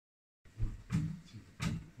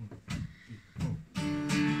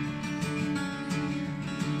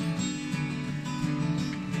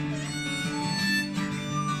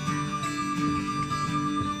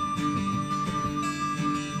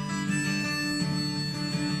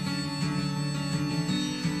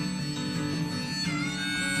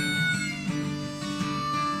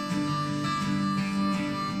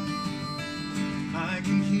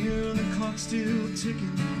clock still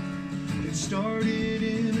ticking. It started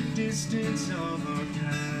in the distance of our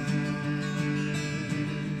past.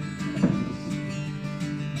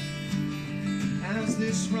 As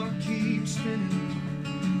this rock keeps spinning,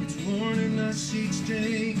 it's warning us each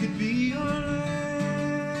day could be our last.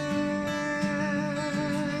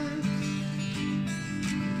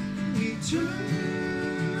 We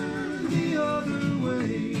turn the other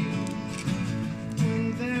way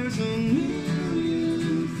when there's a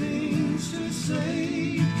million things to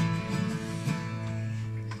say.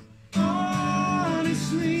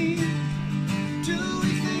 Honestly, do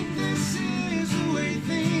we think this is the way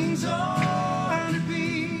things are to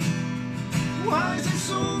be? Why is there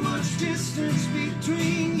so much distance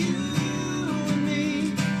between you and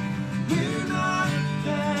me? We're not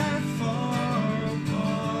that far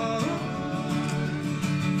apart.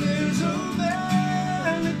 There's a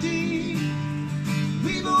melody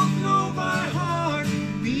we both know by heart,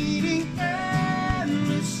 beating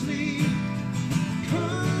endlessly,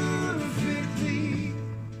 perfectly,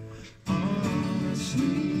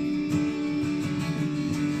 honestly.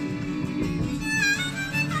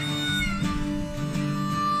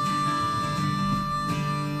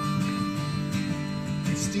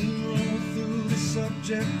 Steamroll through the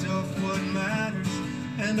subject of what matters,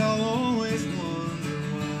 and I'll always wonder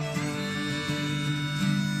why.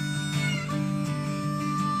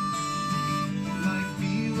 Like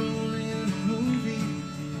B-roll in a movie,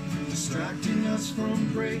 distracting us from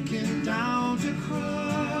breaking down to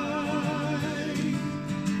cry.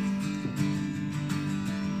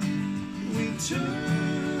 We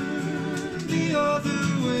turn the other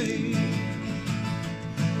way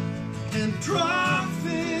and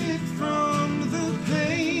profit from the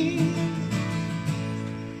pain.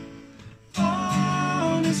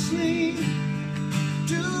 Honestly,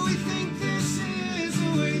 do we think this is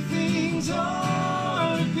the way things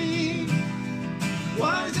are to be?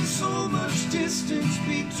 Why is there so much distance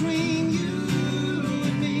between you